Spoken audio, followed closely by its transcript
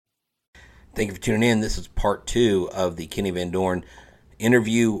Thank you for tuning in. This is part 2 of the Kenny Van Dorn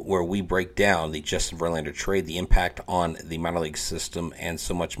interview where we break down the Justin Verlander trade, the impact on the minor league system, and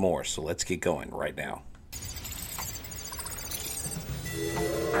so much more. So let's get going right now.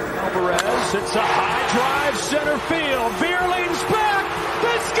 Alvarez hits a high drive center field. Vierling's back.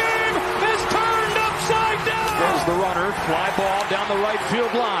 This game is turned upside down. There's the runner. Fly ball down the right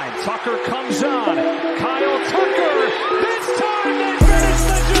field line. Tucker comes on. Kyle Tucker. This time they finish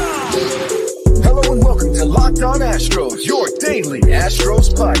the job. Hello and welcome to Locked On Astros, your daily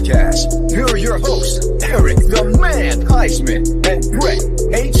Astros podcast. Here are your hosts, Eric the Man Heisman and Brett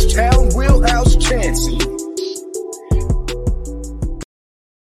H-Town Wheelhouse Chansey.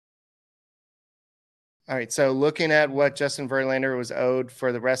 All right, so looking at what Justin Verlander was owed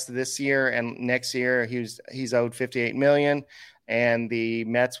for the rest of this year and next year, he's owed $58 million, and the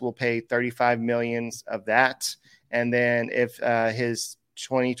Mets will pay $35 million of that. And then if his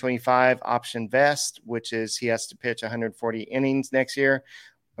 2025 option vest, which is he has to pitch 140 innings next year,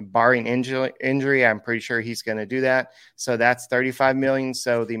 barring injury, I'm pretty sure he's going to do that. So that's $35 million.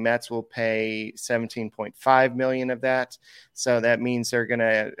 So the Mets will pay $17.5 million of that. So that means they're going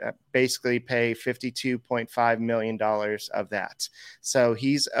to basically pay $52.5 million of that. So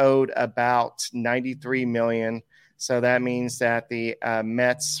he's owed about $93 million. So that means that the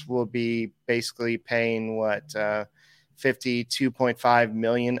Mets will be basically paying $52.5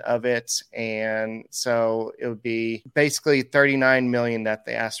 million of it. And so it would be basically $39 million that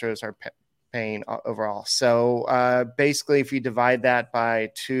the Astros are paying overall. So basically, if you divide that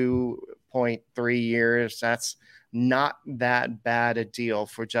by 2.3 years, that's not that bad a deal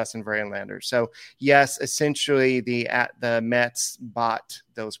for Justin Verlander. So yes, essentially the Mets bought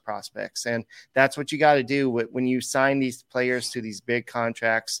those prospects, and that's what you got to do when you sign these players to these big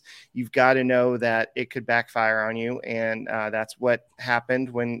contracts. You've got to know that it could backfire on you, and that's what happened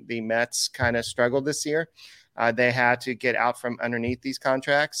when the Mets kind of struggled this year. They had to get out from underneath these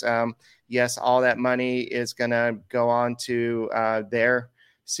contracts. Yes, all that money is going to go on to their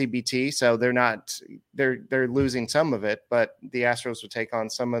CBT, so they're losing some of it, but the Astros will take on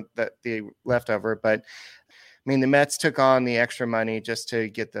some of the leftover. But I mean, the Mets took on the extra money just to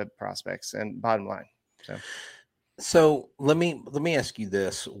get the prospects, and bottom line. So let me ask you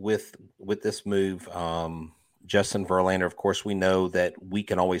this: with this move, Justin Verlander. Of course, we know that we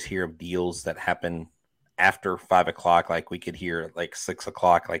can always hear of deals that happen after 5 o'clock. Like we could hear at like 6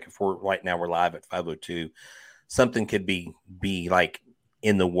 o'clock. Like if we're right now, we're live at 5:02. Something could be like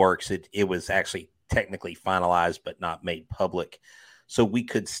in the works. It was actually technically finalized but not made public, so we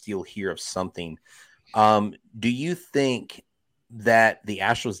could still hear of something. Do you think that the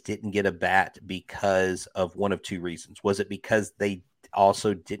Astros didn't get a bat because of one of two reasons? Was it because they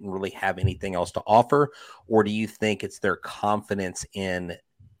also didn't really have anything else to offer, or do you think it's their confidence in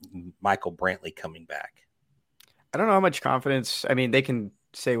Michael Brantley coming back? I don't know how much confidence. I mean, they can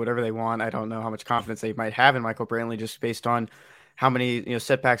say whatever they want. I don't know how much confidence they might have in Michael Brantley just based on how many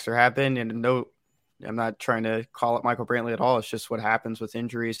setbacks there have been. And no, I'm not trying to call it Michael Brantley at all. It's just what happens with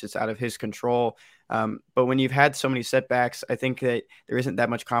injuries. It's out of his control. But when you've had so many setbacks, I think that there isn't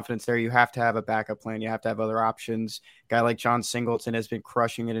that much confidence there. You have to have a backup plan. You have to have other options. A guy like John Singleton has been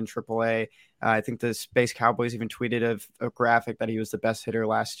crushing it in AAA. I think the Space Cowboys even tweeted a graphic that he was the best hitter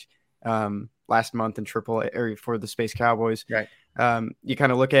last month in AAA or for the Space Cowboys. Right. You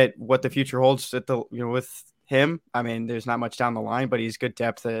kind of look at what the future holds with him. I mean, there's not much down the line, but he's good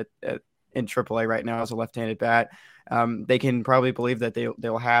depth in AAA right now as a left-handed bat. They can probably believe that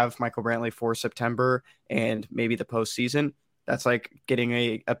they'll have Michael Brantley for September and maybe the postseason. That's like getting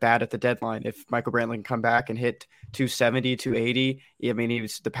a bat at the deadline. If Michael Brantley can come back and hit 270, 280, I mean,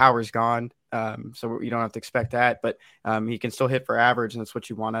 the power's gone. So you don't have to expect that, but he can still hit for average, and that's what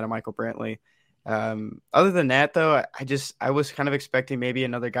you want out of Michael Brantley. Other than that, though, I was kind of expecting maybe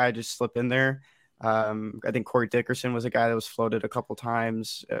another guy just slip in there. I think Corey Dickerson was a guy that was floated a couple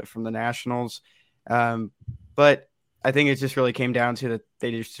times from the Nationals. But I think it just really came down to that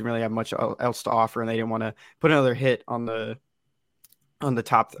they just didn't really have much else to offer, and they didn't want to put another hit on the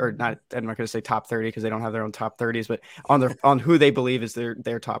top, or not. I'm not going to say top 30 because they don't have their own top 30s, but on who they believe is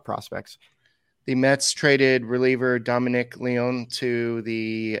their top prospects. The Mets traded reliever Dominic Leone to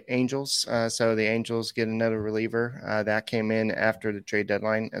the Angels. So the Angels get another reliever. That came in after the trade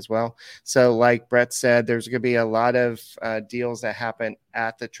deadline as well. So like Brett said, there's going to be a lot of deals that happen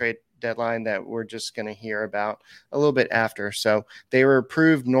at the trade deadline that we're just going to hear about a little bit after. So they were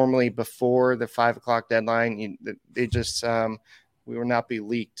approved normally before the 5 o'clock deadline. They just we will not be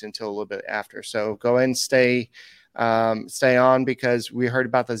leaked until a little bit after. So go ahead and stay stay on, because we heard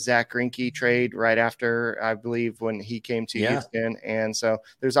about the Zach Greinke trade right after, I believe, when he came to Houston. And so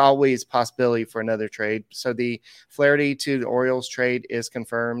there's always possibility for another trade. So the Flaherty to the Orioles trade is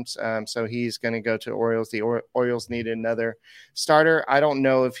confirmed. So he's going to go to the Orioles. The Orioles needed another starter. I don't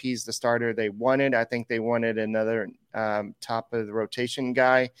know if he's the starter they wanted. I think they wanted another top of the rotation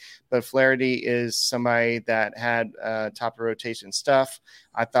guy, but Flaherty is somebody that had top of rotation stuff.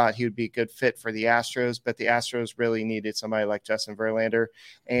 I thought he would be a good fit for the Astros, but the Astros really needed somebody like Justin Verlander.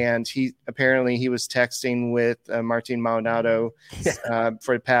 And he was texting with Martin Maldonado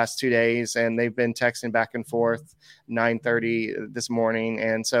for the past 2 days, and they've been texting back and forth 9:30 this morning.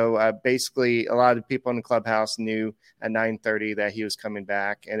 And so basically a lot of people in the clubhouse knew at 9:30 that he was coming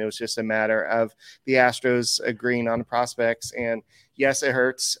back. And it was just a matter of the Astros agreeing on the prospects. And yes, it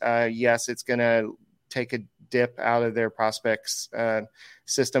hurts. Yes, it's going to take a dip out of their prospects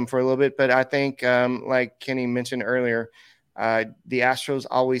system for a little bit. But I think, like Kenny mentioned earlier, the Astros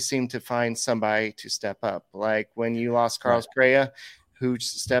always seem to find somebody to step up. Like when you lost Carlos Correa, who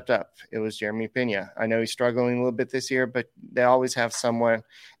stepped up? It was Jeremy Pena. I know he's struggling a little bit this year, but they always have someone.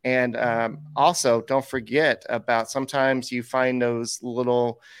 And also, don't forget about, sometimes you find those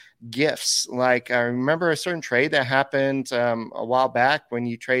little gifts. Like I remember a certain trade that happened a while back when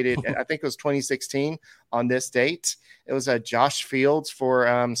you traded, I think it was 2016 on this date. It was a Josh Fields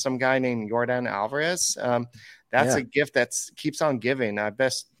for some guy named Yordan Alvarez. That's a gift that keeps on giving. I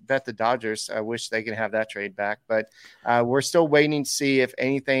bet the Dodgers, I wish they could have that trade back, but we're still waiting to see if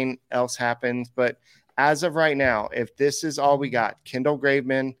anything else happens. But as of right now, if this is all we got, Kendall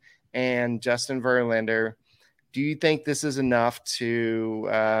Graveman and Justin Verlander, do you think this is enough to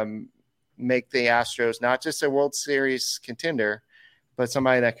make the Astros not just a World Series contender, but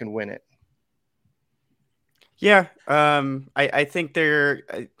somebody that can win it? Yeah, I think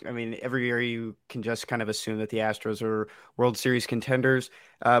I mean, every year you can just kind of assume that the Astros are World Series contenders,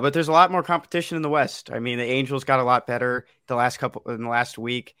 but there's a lot more competition in the West. I mean, the Angels got a lot better in the last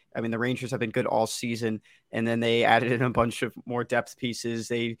week. I mean, the Rangers have been good all season, and then they added in a bunch of more depth pieces.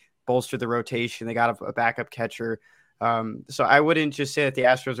 They bolstered the rotation. They got a backup catcher. So I wouldn't just say that the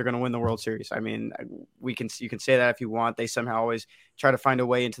Astros are going to win the World Series. I mean, you can say that if you want. They somehow always try to find a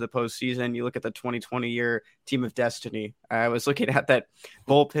way into the postseason. You look at the 2020 year team of destiny. I was looking at that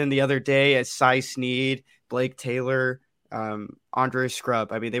bullpen the other day as Cy Snead, Blake Taylor, Andre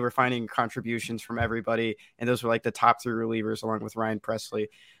Scrub. I mean, they were finding contributions from everybody, and those were like the top three relievers along with Ryan Presley.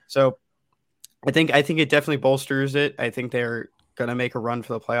 So I think it definitely bolsters it. I think they're going to make a run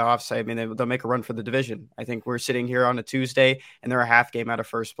for the playoffs. I mean, they'll make a run for the division. I think we're sitting here on a Tuesday and they're a half game out of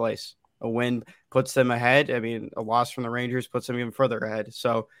first place. A win puts them ahead. I mean, a loss from the Rangers puts them even further ahead.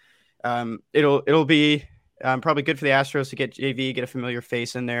 So it'll be probably good for the Astros to get JV, get a familiar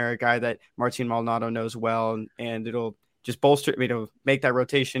face in there, a guy that Martin Maldonado knows well, and it'll just bolster, make that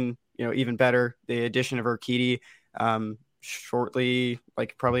rotation, even better. The addition of Urquidy shortly,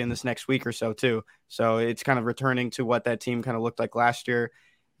 like probably in this next week or so too. So it's kind of returning to what that team kind of looked like last year.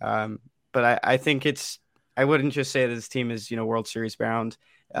 But I think I wouldn't just say that this team is, World Series bound.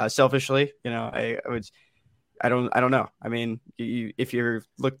 Selfishly, I don't know. I mean, if you're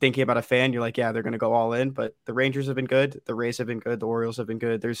thinking about a fan, you're like, yeah, they're going to go all in, but the Rangers have been good. The Rays have been good. The Orioles have been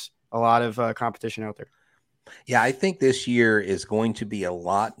good. There's a lot of competition out there. Yeah, I think this year is going to be a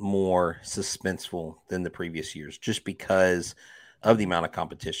lot more suspenseful than the previous years just because of the amount of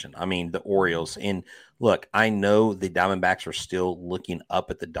competition. I mean, the Orioles, and look, I know the Diamondbacks are still looking up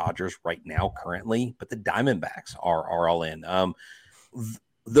at the Dodgers right now currently, but the Diamondbacks are all in.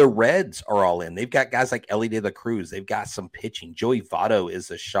 The Reds are all in. They've got guys like Ellie De La Cruz. They've got some pitching. Joey Votto is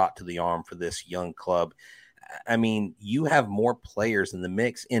a shot to the arm for this young club. I mean, you have more players in the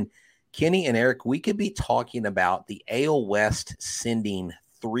mix. And Kenny and Eric, we could be talking about the AL West sending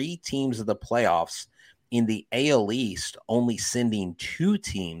 3 teams to the playoffs, in the AL East only sending 2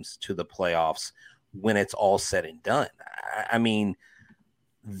 teams to the playoffs when it's all said and done. I mean,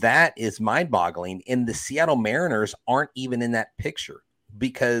 that is mind-boggling. And the Seattle Mariners aren't even in that picture,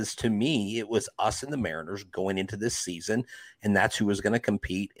 because to me, it was us and the Mariners going into this season, and that's who was going to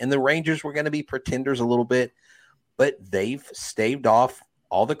compete. And the Rangers were going to be pretenders a little bit, but they've staved off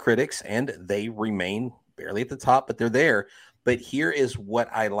all the critics, and they remain barely at the top, but they're there. But here is what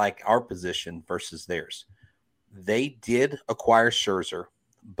I like our position versus theirs. They did acquire Scherzer,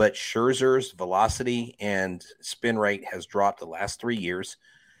 but Scherzer's velocity and spin rate has dropped the last 3 years.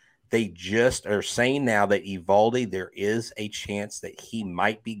 They just are saying now that Evaldi, there is a chance that he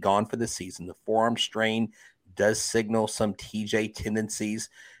might be gone for the season. The forearm strain does signal some TJ tendencies.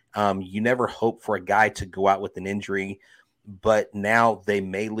 You never hope for a guy to go out with an injury, but now they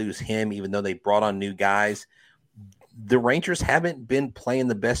may lose him, even though they brought on new guys. the Rangers haven't been playing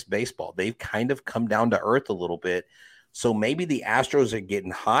the best baseball. They've kind of come down to earth a little bit. So maybe the Astros are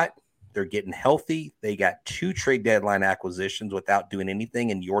getting hot. They're getting healthy. They got 2 trade deadline acquisitions without doing anything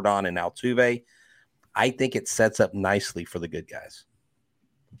in Jordan and Altuve. I think it sets up nicely for the good guys.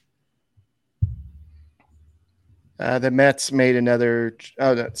 The Mets made another.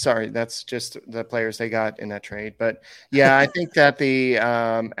 Sorry, that's just the players they got in that trade. But yeah, I think that the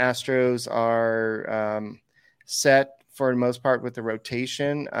Astros are set for the most part with the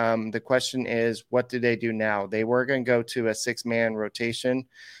rotation. The question is, what do they do now? They were going to go to a 6-man rotation.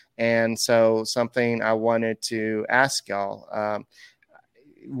 And so something I wanted to ask y'all.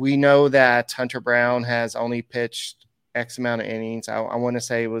 We know that Hunter Brown has only pitched X amount of innings. I want to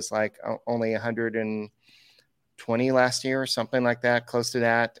say it was like only 120 last year or something like that, close to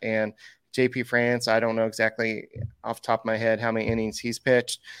that. And JP France, I don't know exactly off the top of my head how many innings he's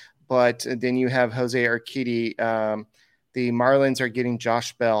pitched. But then you have Jose Urquidy. The Marlins are getting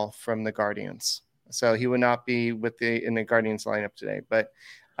Josh Bell from the Guardians. So he would not be in the Guardians lineup today. But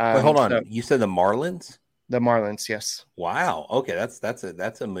wait, hold on. So, you said the Marlins? The Marlins, yes. Wow. Okay,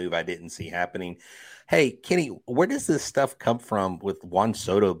 that's a move I didn't see happening. Hey, Kenny, where does this stuff come from with Juan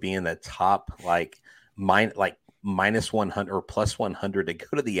Soto being the top minus 100 or plus 100 to go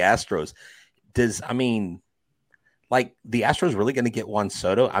to the Astros? The Astros really going to get Juan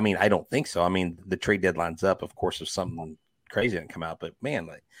Soto? I mean, I don't think so. I mean, the trade deadline's up, of course, if something crazy didn't come out. But man,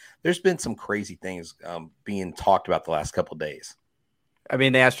 there's been some crazy things being talked about the last couple of days. I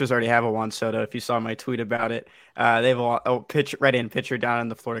mean, the Astros already have a Juan Soto. If you saw my tweet about it, they have a right-in pitcher down in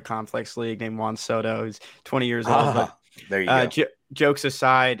the Florida Complex League named Juan Soto, who's 20 years old. But there you go. Jokes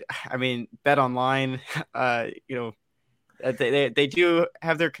aside, I mean, Bet Online, they do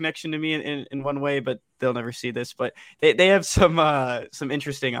have their connection to me in one way, but they'll never see this. But they have some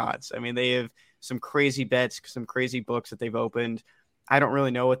interesting odds. I mean, they have some crazy bets, some crazy books that they've opened. I don't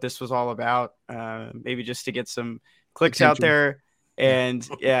really know what this was all about. Maybe just to get some clicks out there. And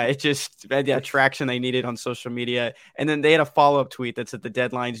yeah, it just had the traction they needed on social media. And then they had a follow-up tweet that said the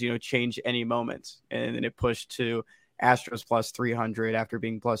deadlines, change any moment. And then it pushed to Astros plus 300 after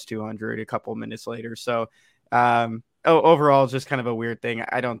being plus 200 a couple of minutes later. So overall, just kind of a weird thing.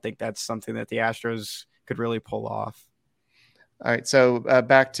 I don't think that's something that the Astros could really pull off. All right, so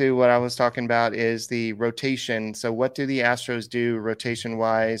back to what I was talking about is the rotation. So what do the Astros do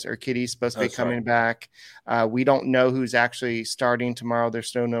rotation-wise? Urquidy's supposed to be coming back. We don't know who's actually starting tomorrow. There's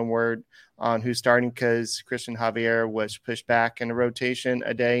still no word on who's starting because Christian Javier was pushed back in the rotation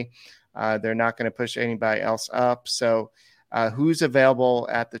a day. They're not going to push anybody else up. So who's available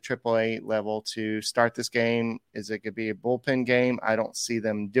at the AAA level to start this game? Is it going to be a bullpen game? I don't see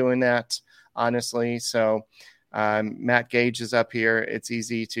them doing that, honestly. So Matt Gage is up here. It's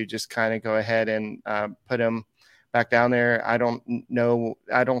easy to just kind of go ahead and put him back down there. I don't know.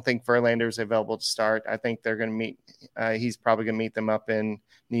 I don't think Verlander is available to start. I think they're going to meet. He's probably going to meet them up in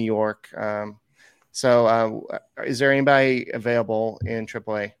New York. So is there anybody available in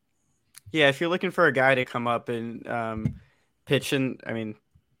AAA? Yeah, if you're looking for a guy to come up and pitch in, I mean,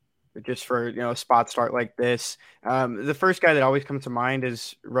 just for a spot start like this, the first guy that always comes to mind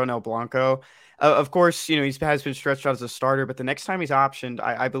is Ronel Blanco. Of course, he has been stretched out as a starter, but the next time he's optioned,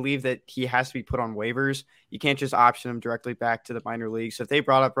 I believe that he has to be put on waivers. You can't just option him directly back to the minor leagues. So if they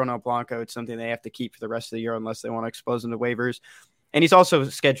brought up Ronel Blanco, it's something they have to keep for the rest of the year unless they want to expose him to waivers. And he's also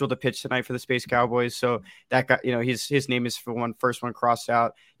scheduled to pitch tonight for the Space Cowboys. So that guy, his name is first one crossed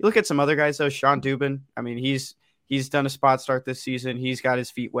out. You look at some other guys though, Sean Dubin. I mean, he's done a spot start this season. He's got his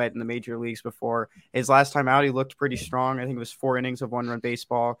feet wet in the major leagues before. His last time out, he looked pretty strong. I think it was 4 innings of 1-run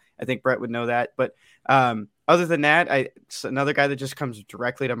baseball. I think Brett would know that. But other than that, it's another guy that just comes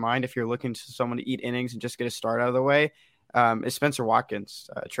directly to mind if you're looking for someone to eat innings and just get a start out of the way, is Spencer Watkins.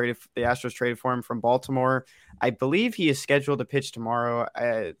 The Astros traded for him from Baltimore. I believe he is scheduled to pitch tomorrow.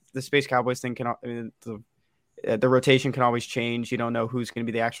 The Space Cowboys thing the rotation can always change. You don't know who's going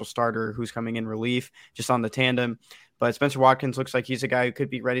to be the actual starter, who's coming in relief, just on the tandem. But Spencer Watkins looks like he's a guy who could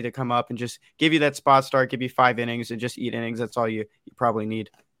be ready to come up and just give you that spot start, give you 5 innings, and just eat innings. That's all you probably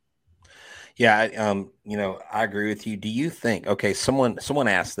need. Yeah, I agree with you. Do you think? Okay, someone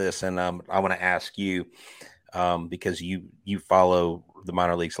asked this, and I want to ask you because you follow the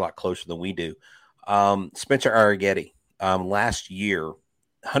minor leagues a lot closer than we do. Spencer Arrighetti, last year,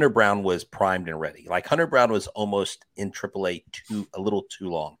 Hunter Brown was primed and ready. Like Hunter Brown was almost in AAA a little too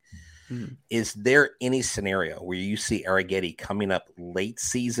long. Mm-hmm. Is there any scenario where you see Arrighetti coming up late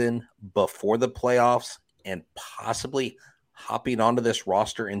season before the playoffs and possibly hopping onto this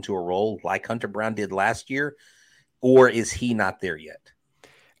roster into a role like Hunter Brown did last year? Or is he not there yet?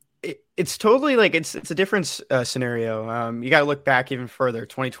 It's totally like it's a different scenario. You got to look back even further.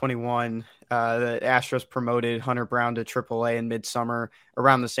 2021, the Astros promoted Hunter Brown to AAA in midsummer,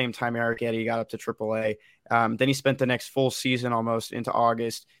 around the same time Eric Eddy got up to AAA. Then he spent the next full season almost into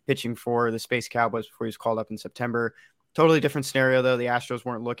August pitching for the Space Cowboys before he was called up in September. Totally different scenario, though. The Astros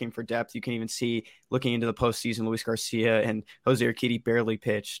weren't looking for depth. You can even see, looking into the postseason, Luis Garcia and Jose Urquidy barely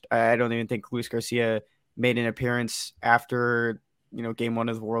pitched. I don't even think Luis Garcia made an appearance after game one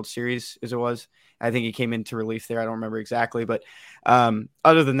of the World Series as it was. I think he came into relief there. I don't remember exactly, but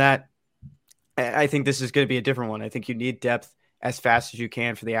other than that, I think this is going to be a different one. I think you need depth as fast as you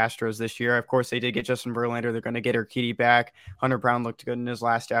can for the Astros this year. Of course, they did get Justin Verlander. They're going to get Urquidy back. Hunter Brown looked good in his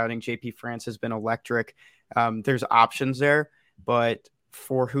last outing. JP France has been electric. There's options there, but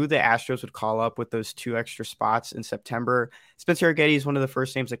for who the Astros would call up with those 2 extra spots in September, Spencer Urquidy is one of the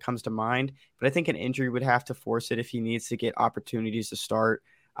first names that comes to mind, but I think an injury would have to force it if he needs to get opportunities to start.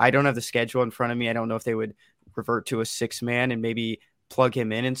 I don't have the schedule in front of me. I don't know if they would revert to a 6-man and maybe plug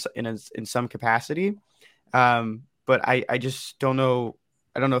him in some capacity. But I just don't know.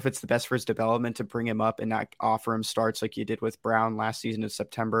 I don't know if it's the best for his development to bring him up and not offer him starts like you did with Brown last season in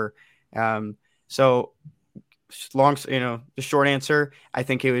September. So the short answer, I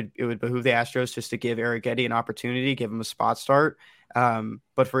think it would behoove the Astros just to give Eric Eddy an opportunity, give him a spot start.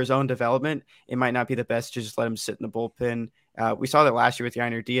 But for his own development, it might not be the best to just let him sit in the bullpen. We saw that last year with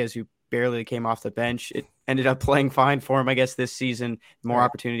Yainer Diaz, who barely came off the bench. It ended up playing fine for him, I guess, this season. More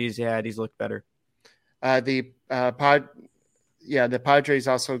opportunities he had, he's looked better. The Padres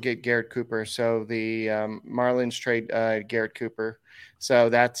also get Garrett Cooper. So the Marlins trade Garrett Cooper. So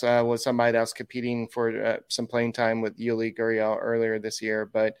that's was somebody that was competing for some playing time with Yuli Gurriel earlier this year.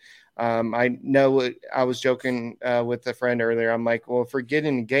 But I know I was joking with a friend earlier. I'm like, well, if we're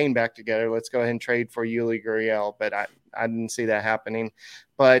getting a game back together, let's go ahead and trade for Yuli Gurriel. But I didn't see that happening.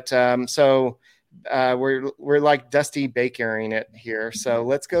 But we're like Dusty Bakering it here. So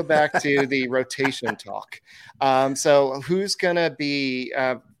let's go back to the rotation talk. So who's going to be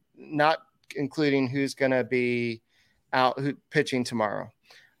not including who's going to be out pitching tomorrow?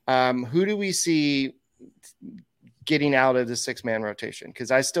 Who do we see getting out of the 6-man rotation? Because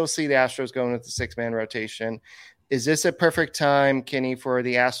I still see the Astros going with the 6-man rotation. Is this a perfect time, Kenny, for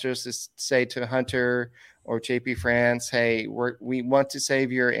the Astros to say to Hunter or JP France, hey, we want to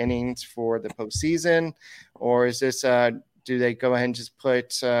save your innings for the postseason? Or is this do they go ahead and just put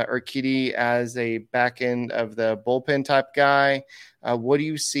Urquidy as a back end of the bullpen type guy? What do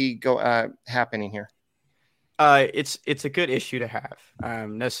you see happening here? It's a good issue to have.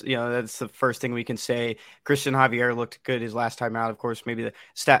 That's the first thing we can say. Christian Javier looked good his last time out. Of course, maybe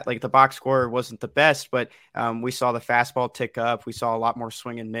the box score wasn't the best, but we saw the fastball tick up. We saw a lot more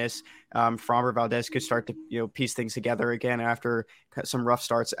swing and miss. Framber Valdez could start to piece things together again after some rough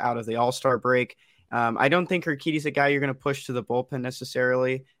starts out of the All-Star break. I don't think Urquidy's a guy you're going to push to the bullpen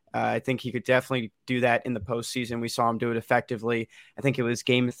necessarily. I think he could definitely do that in the postseason. We saw him do it effectively. I think it was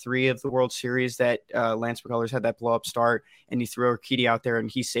Game 3 of the World Series that Lance McCullers had that blow-up start, and he threw Urquidy out there,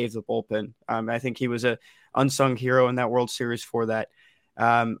 and he saved the bullpen. I think he was a unsung hero in that World Series for that.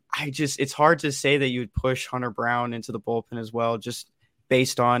 It's hard to say that you would push Hunter Brown into the bullpen as well, just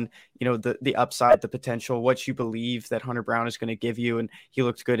based on the upside, the potential, what you believe that Hunter Brown is going to give you, and he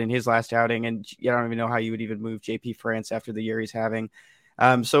looked good in his last outing. And I don't even know how you would even move JP France after the year he's having.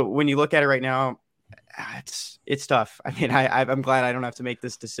 So when you look at it right now, it's tough. I mean, I'm glad I don't have to make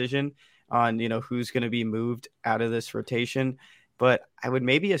this decision on, who's going to be moved out of this rotation, but I would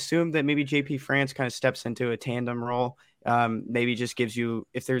maybe assume that maybe JP France kind of steps into a tandem role. Maybe just gives you,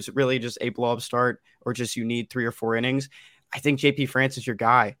 if there's really just a blow up start or just you need 3 or 4 innings, I think JP France is your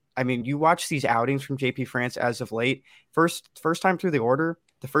guy. I mean, you watch these outings from JP France as of late, first time through the order,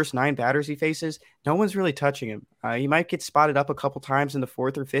 the first 9 batters he faces, no one's really touching him. He might get spotted up a couple times in the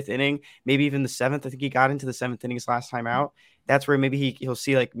 4th or 5th inning, maybe even the 7th. I think he got into the 7th innings last time out. That's where maybe he'll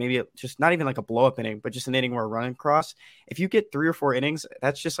see maybe just not even like a blow up inning, but just an inning where a run across. If you get 3 or 4 innings,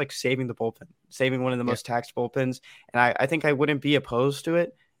 that's just like saving the bullpen, saving one of the most taxed bullpens. And I think I wouldn't be opposed to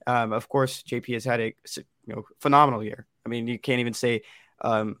it. Of course, JP has had a phenomenal year. I mean, you can't even say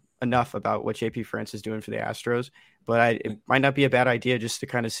enough about what JP France is doing for the Astros, but it might not be a bad idea just to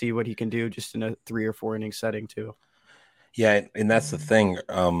kind of see what he can do just in a 3 or 4 inning setting too. Yeah, and that's the thing.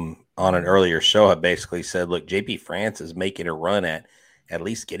 On an earlier show, I basically said, look, JP France is making a run at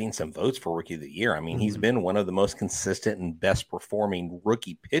least getting some votes for Rookie of the Year. I mean, he's been one of the most consistent and best performing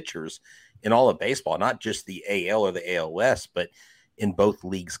rookie pitchers in all of baseball, not just the AL or the ALS, but in both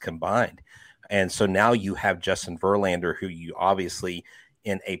leagues combined. And so now you have Justin Verlander, who you obviously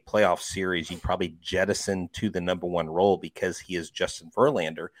in a playoff series, you probably jettison to the number one role because he is Justin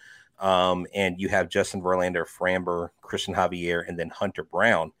Verlander. And you have Justin Verlander, Framber, Christian Javier, and then Hunter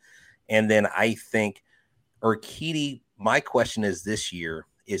Brown. And then I think Urquidy, my question is this year,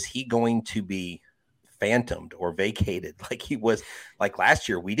 is he going to be phantomed or vacated like he was like last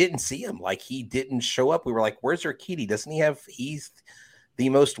year? We didn't see him. Like he didn't show up. We were like, where's Urquidy? Doesn't he have – he's the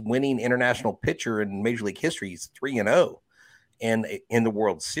most winning international pitcher in Major League history. He's 3-0 in the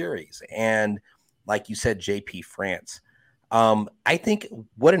World Series. And like you said, JP France. I think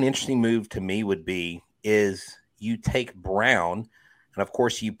what an interesting move to me would be is you take Brown – and, of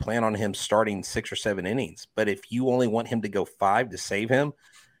course, you plan on him starting 6 or 7 innings. But if you only want him to go 5 to save him,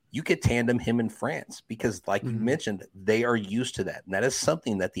 you could tandem him in France because, like you mentioned, they are used to that. And that is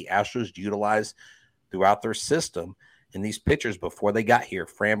something that the Astros utilize throughout their system. And these pitchers, before they got here,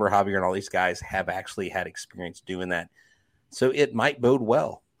 Framber, Javier, and all these guys have actually had experience doing that. So it might bode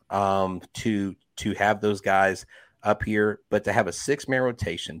well to have those guys up here. But to have a 6-man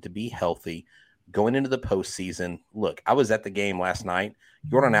rotation, to be healthy, going into the postseason, look, I was at the game last night.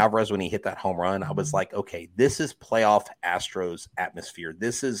 Yordan Alvarez, when he hit that home run, I was like, okay, this is playoff Astros atmosphere.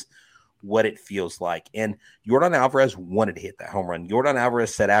 This is what it feels like. And Yordan Alvarez wanted to hit that home run. Yordan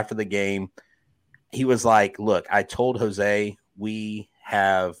Alvarez said after the game, he was like, look, I told Jose we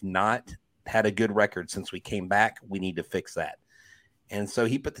have not had a good record since we came back. We need to fix that. And so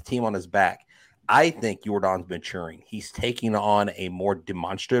he put the team on his back. I think Yordan's maturing. He's taking on a more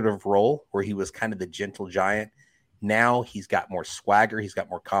demonstrative role where he was kind of the gentle giant. Now he's got more swagger. He's got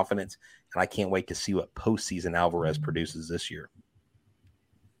more confidence. And I can't wait to see what postseason Alvarez produces this year.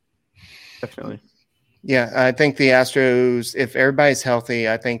 Definitely. Yeah, I think the Astros, if everybody's healthy,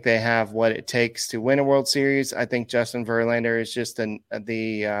 I think they have what it takes to win a World Series. I think Justin Verlander is just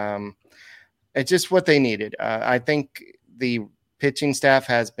it's just what they needed. I think the pitching staff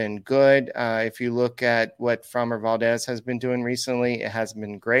has been good. If you look at what Framber Valdez has been doing recently, it has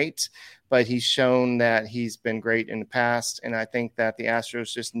been great, but he's shown that he's been great in the past. And I think that the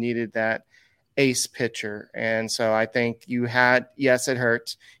Astros just needed that ace pitcher. And so I think yes, it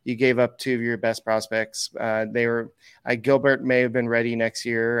hurt. You gave up 2 of your best prospects. Gilbert may have been ready next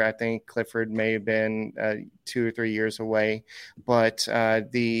year. I think Clifford may have been 2 or 3 years away, but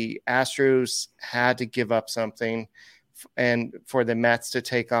the Astros had to give up something and for the Mets to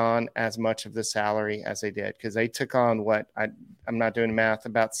take on as much of the salary as they did, because they took on I'm not doing math,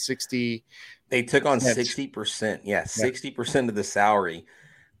 about 60. They took on 60%. Yeah, 60% of the salary.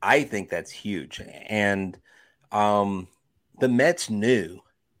 I think that's huge. And the Mets knew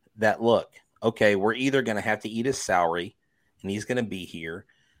that, look, okay, we're either going to have to eat his salary and he's going to be here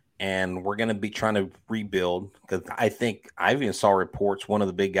and we're going to be trying to rebuild. Because I even saw reports, one of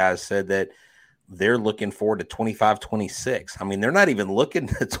the big guys said that they're looking forward to 25, 26. I mean, they're not even looking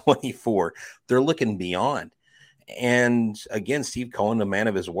at 24. They're looking beyond. And again, Steve Cohen, the man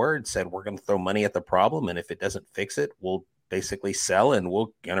of his word, said, we're going to throw money at the problem. And if it doesn't fix it, we'll basically sell and we're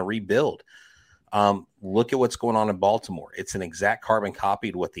going to rebuild. Look at what's going on in Baltimore. It's an exact carbon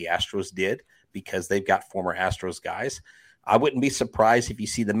copy to what the Astros did because they've got former Astros guys. I wouldn't be surprised if you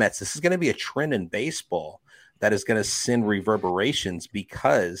see the Mets. This is going to be a trend in baseball that is going to send reverberations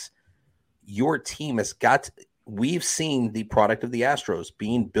because your team has we've seen the product of the Astros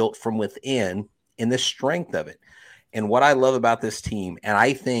being built from within and the strength of it. And what I love about this team, and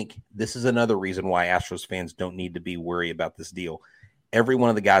I think this is another reason why Astros fans don't need to be worried about this deal. Every one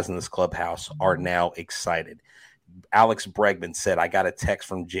of the guys in this clubhouse are now excited. Alex Bregman said, I got a text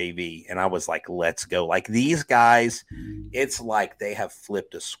from JV, and I was like, let's go. Like these guys, it's like they have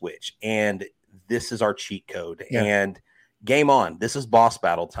flipped a switch, and this is our cheat code. Yeah. And game on. This is boss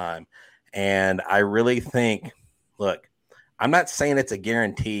battle time. And I really think, look, I'm not saying it's a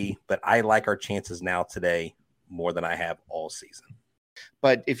guarantee, but I like our chances now today more than I have all season.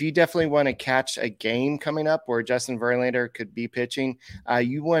 But if you definitely want to catch a game coming up where Justin Verlander could be pitching,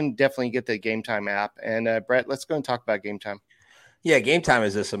 you want to definitely get the Game Time app. And Brett, let's go and talk about Game Time. Yeah, Game Time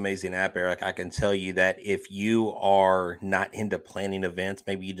is this amazing app, Eric. I can tell you that if you are not into planning events,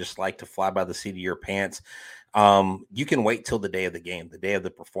 maybe you just like to fly by the seat of your pants, you can wait till the day of the game, the day of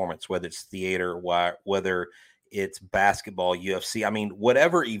the performance, whether it's theater, whether it's basketball, UFC. I mean,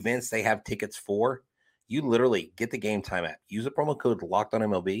 whatever events they have tickets for, you literally get the Game Time app. Use the promo code Locked On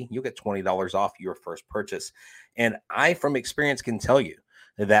MLB. You'll get $20 off your first purchase. And I, from experience, can tell you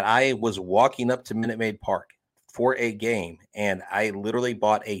that I was walking up to Minute Maid Park for a game, and I literally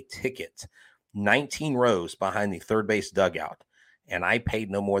bought a ticket 19 rows behind the third base dugout. And I paid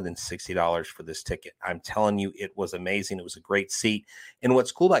no more than $60 for this ticket. I'm telling you, it was amazing. It was a great seat. And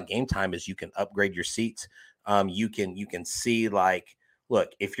what's cool about Game Time is you can upgrade your seats. You can see like look,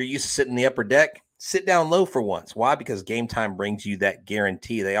 if you're used to sitting in the upper deck, sit down low for once. Why? Because Game Time brings you that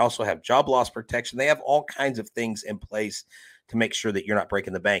guarantee. They also have job loss protection. They have all kinds of things in place to make sure that you're not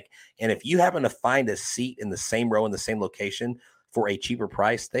breaking the bank. And if you happen to find a seat in the same row in the same location for a cheaper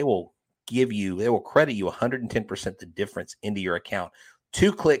price, they will credit you 110% the difference into your account.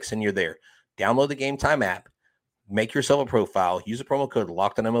 2 clicks and you're there. Download the Game Time app, make yourself a profile, use the promo code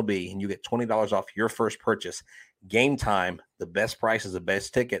LOCKEDONMLB, and you get $20 off your first purchase. Game Time, the best prices, the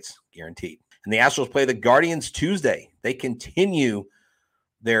best tickets, guaranteed. And the Astros play the Guardians Tuesday. They continue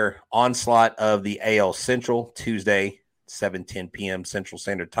their onslaught of the AL Central Tuesday, 7:10 p.m. Central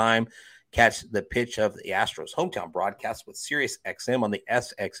Standard Time. Catch the pitch of the Astros hometown broadcast with Sirius XM on the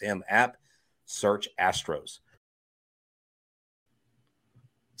SXM app. Search Astros.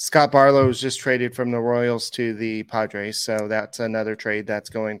 Scott Barlow was just traded from the Royals to the Padres, so that's another trade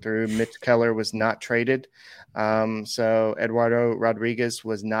that's going through. Mitch Keller was not traded. So Eduardo Rodriguez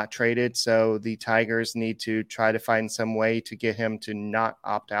was not traded, so the Tigers need to try to find some way to get him to not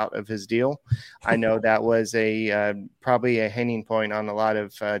opt out of his deal. I know that was probably a hanging point on a lot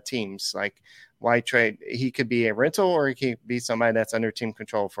of teams. Like, why trade? He could be a rental or he could be somebody that's under team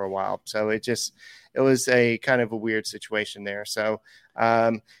control for a while. So it was a kind of a weird situation there. So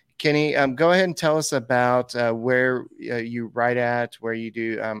Kenny, go ahead and tell us about where you write at, where you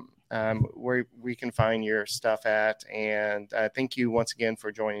do, where we can find your stuff at. And thank you once again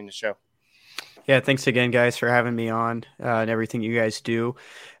for joining the show. Yeah, thanks again, guys, for having me on and everything you guys do.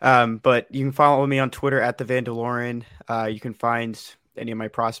 But you can follow me on Twitter at the Vandaloran. You can find any of my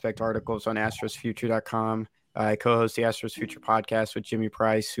prospect articles on astrosfuture.com. I co-host the Astros Future podcast with Jimmy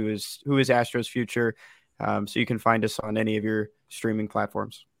Price, who is Astros Future. So you can find us on any of your streaming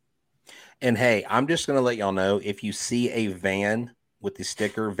platforms. And hey, I'm just going to let y'all know, if you see a van with the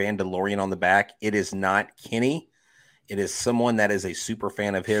sticker Vandalorian on the back, it is not Kenny. It is someone that is a super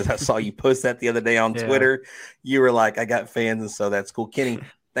fan of his. I saw you post that the other day on Twitter. You were like, I got fans, and so that's cool. Kenny,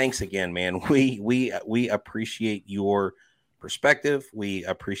 thanks again, man. We appreciate your perspective. We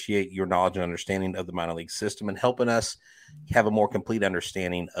appreciate your knowledge and understanding of the minor league system and helping us have a more complete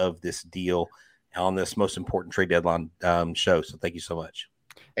understanding of this deal on this most important trade deadline show. So thank you so much.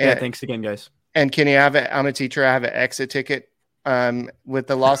 Yeah, thanks again, guys. And Kenny, I'm a teacher. I have an exit ticket. With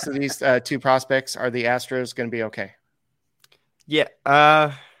the loss of these 2 prospects, are the Astros going to be okay? Yeah,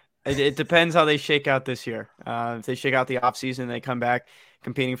 it depends how they shake out this year. If they shake out the offseason, they come back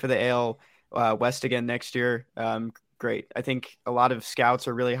competing for the AL West again next year. Great. I think a lot of scouts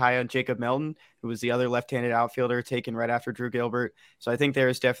are really high on Jacob Melton, who was the other left-handed outfielder taken right after Drew Gilbert. So I think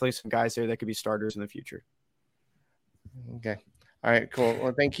there's definitely some guys there that could be starters in the future. Okay. All right, cool.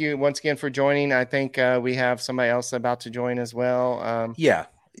 Well, thank you once again for joining. I think we have somebody else about to join as well.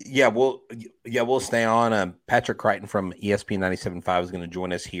 We'll stay on. Patrick Crichton from ESPN 97.5 is going to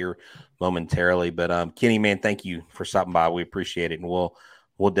join us here momentarily. But Kenny, man, thank you for stopping by. We appreciate it, and we'll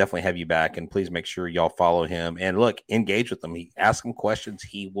definitely have you back. And please make sure y'all follow him and engage with him. Ask him questions.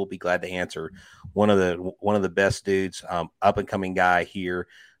 He will be glad to answer. One of the best dudes, up and coming guy here.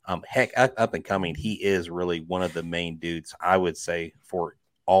 Up and coming. He is really one of the main dudes, I would say, for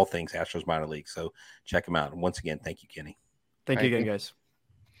all things Astros minor league. So check him out. And once again, thank you, Kenny. Thank you again, guys.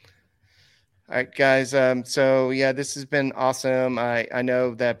 All right, guys. This has been awesome. I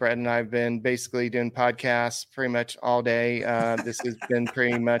know that Brett and I have been basically doing podcasts pretty much all day. This has been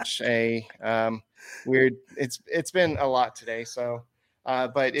pretty much a weird. It's been a lot today. So,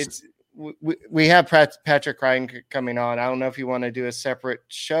 but we have Patrick Crichton coming on. I don't know if you want to do a separate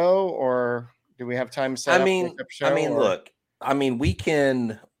show, or do we have time to set up a separate show? We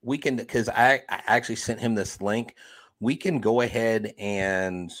can because I actually sent him this link. We can go ahead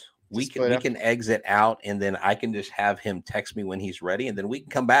and we can exit out, and then I can just have him text me when he's ready, and then we can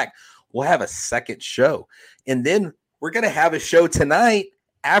come back. We'll have a second show, and then we're going to have a show tonight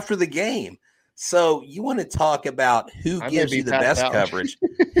after the game. So you want to talk about who gives you the best coverage?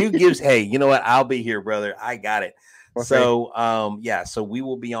 Who gives? Hey, you know what? I'll be here, brother. I got it. Okay. So we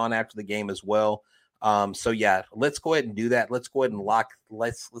will be on after the game as well. Let's go ahead and do that. Let's go ahead and lock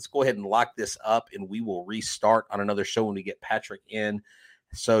this up, and we will restart on another show when we get Patrick in.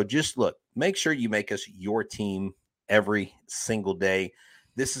 So just make sure you make us your team every single day.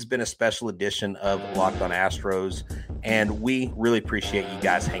 This has been a special edition of Locked on Astros, and we really appreciate you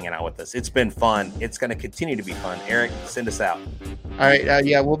guys hanging out with us. It's been fun. It's going to continue to be fun. Eric, send us out. All right.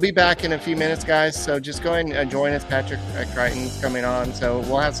 We'll be back in a few minutes, guys. So just go ahead and join us. Patrick Crichton's coming on. So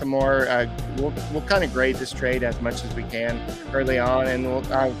we'll have some more. We'll kind of grade this trade as much as we can early on, and we'll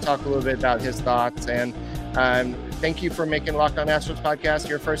talk a little bit about his thoughts. And thank you for making Locked On Astros podcast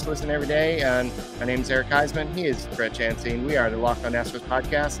your first listen every day. And my name is Eric Heisman. He is Brett Chansey. We are the Locked On Astros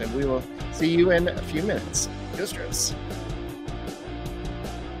podcast, and we will see you in a few minutes. Go Astros.